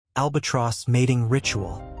Albatross mating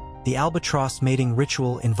ritual. The albatross mating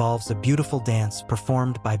ritual involves a beautiful dance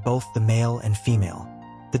performed by both the male and female.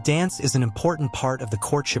 The dance is an important part of the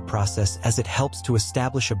courtship process as it helps to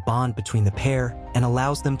establish a bond between the pair and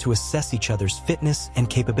allows them to assess each other's fitness and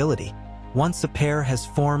capability. Once a pair has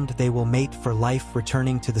formed, they will mate for life,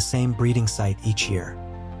 returning to the same breeding site each year.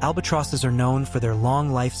 Albatrosses are known for their long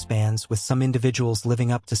lifespans, with some individuals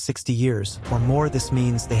living up to 60 years or more. This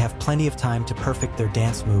means they have plenty of time to perfect their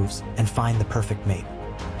dance moves and find the perfect mate.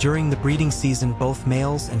 During the breeding season, both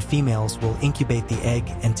males and females will incubate the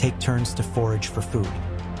egg and take turns to forage for food.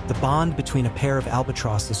 The bond between a pair of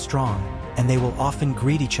albatross is strong, and they will often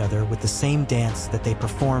greet each other with the same dance that they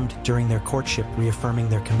performed during their courtship, reaffirming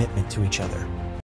their commitment to each other.